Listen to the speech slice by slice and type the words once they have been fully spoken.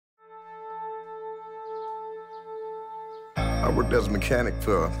I worked as a mechanic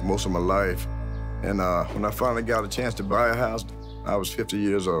for most of my life. And when I finally got a chance to buy a house, I was 50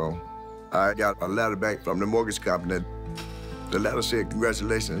 years old. I got a letter back from the mortgage company. The letter said,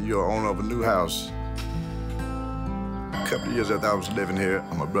 "Congratulations, you're owner of a new house." A couple of years after I was living here,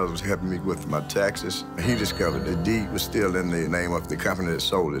 my brother was helping me with my taxes. He discovered the deed was still in the name of the company that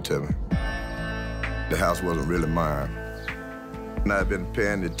sold it to me. The house wasn't really mine. And I've been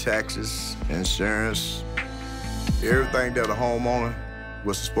paying the taxes, insurance, everything that a homeowner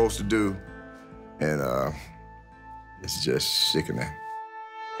was supposed to do. And it's just sickening.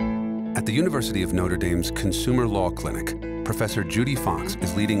 At the University of Notre Dame's Consumer Law Clinic, Professor Judy Fox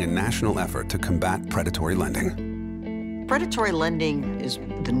is leading a national effort to combat predatory lending. Predatory lending is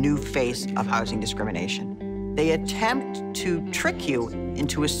the new face of housing discrimination. They attempt to trick you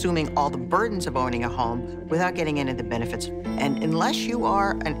into assuming all the burdens of owning a home without getting into the benefits. And unless you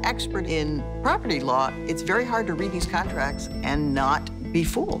are an expert in property law, it's very hard to read these contracts and not be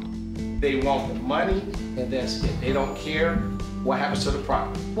fooled. They want the money, and that's it. They don't care what happens to the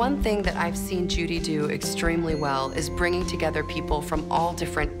property. One thing that I've seen Judy do extremely well is bringing together people from all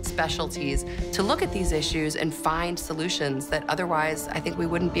different specialties to look at these issues and find solutions that otherwise I think we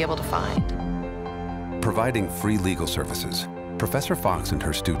wouldn't be able to find. Providing free legal services, Professor Fox and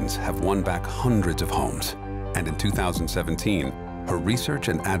her students have won back hundreds of homes. And in 2017, her research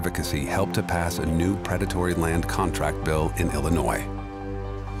and advocacy helped to pass a new predatory land contract bill in Illinois.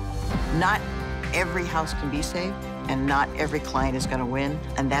 Not every house can be saved, and not every client is going to win,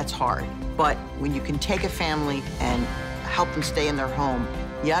 and that's hard. But when you can take a family and help them stay in their home,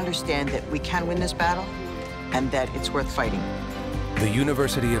 you understand that we can win this battle and that it's worth fighting. The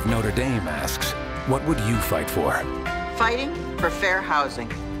University of Notre Dame asks, what would you fight for? Fighting for fair housing.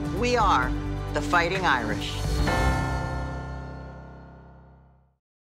 We are the Fighting Irish.